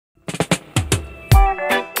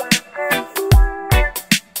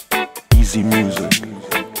Easy music.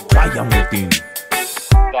 Fire within.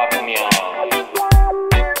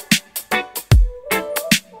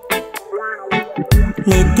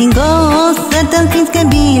 Letting go, certain things can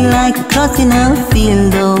be like crossing a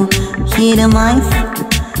field. Oh, hear the mice.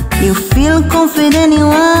 You feel confident you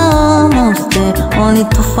are almost there, only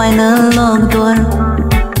to find a locked door.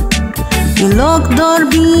 The locked door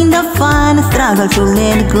being the final struggle to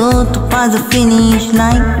let go, to pass the finish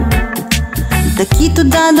line. The key to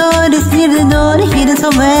that door is near the door, hidden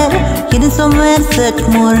somewhere, search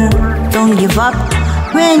more. Don't give up.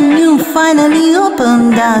 When you finally open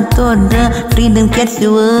that door, the freedom catches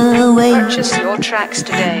you away. Purchase your tracks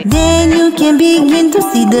today. Then you can begin to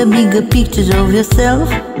see the bigger pictures of yourself,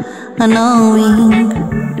 knowing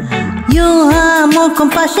you are more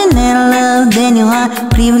compassion and love than you are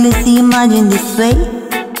previously imagined this way.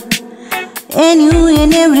 And you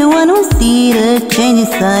and everyone who see the change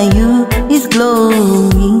inside you is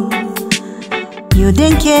glowing. You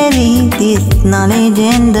then carry this knowledge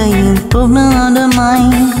and the improvement on the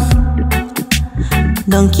mind.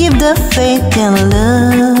 Don't keep the faith and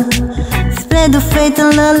love, spread the faith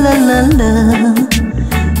and love.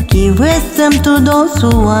 Give wisdom to those who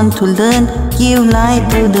want to learn, give light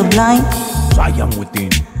to the blind. Fire within.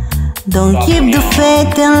 Don't keep the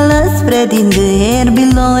faith and love, spread in the air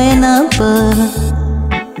below and above.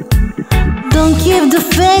 Don't keep the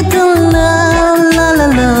faith and love,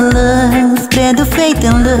 love. Spread the faith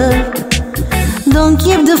and love. Don't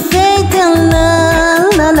keep the faith and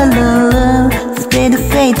love, love. Spread the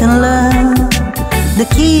faith and love. The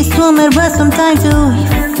key is to remember sometimes to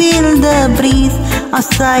feel the breeze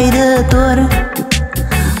outside the door.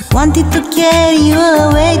 Wanted to carry you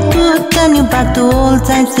away, to turn you back to old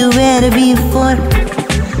times you were before.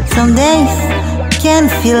 Some days can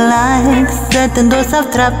feel like certain doors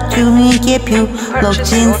have trapped you and kept you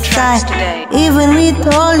locked inside. Even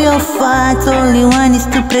with all your fights, all you want is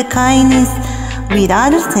to pray kindness with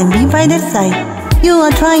others and be by their side. You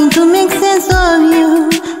are trying to make sense of you,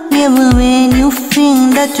 even when you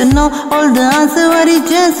think that you know all the answer, but it's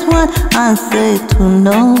just one answer to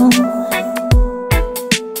know.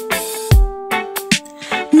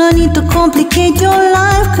 No need to complicate your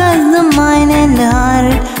life, cause the mind and the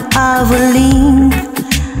heart have a link.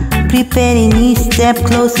 Preparing each step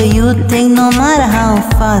closer you take, no matter how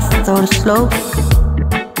fast or slow.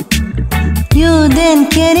 You then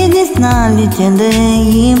carry this knowledge and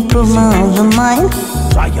the improvement of the mind.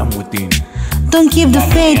 Fire within. Don't keep the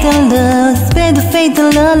faith and love, spread the faith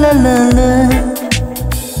and love.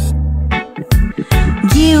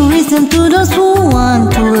 Give wisdom to those who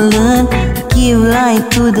want to learn, give light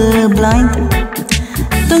to the blind.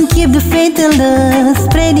 Don't keep the faith and love,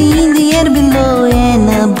 spreading in the air below and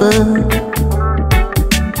above.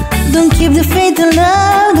 Don't keep the faith and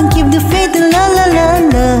love, don't keep the faith and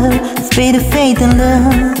love. Spread the faith and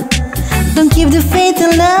love. Don't keep the faith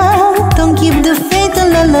and love, don't keep the faith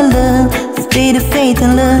and love. Spread the faith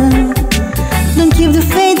and love. Don't keep the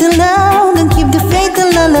faith and love, don't keep the faith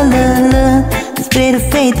and love. Spread the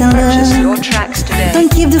faith and love. Purchase your tracks today. Don't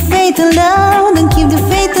keep the faith and love, don't keep the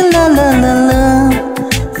faith and love.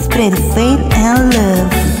 Spread the faith and love.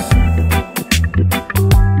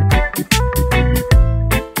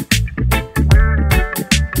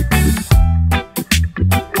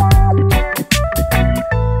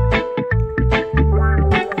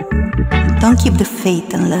 Don't keep the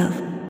faith and love.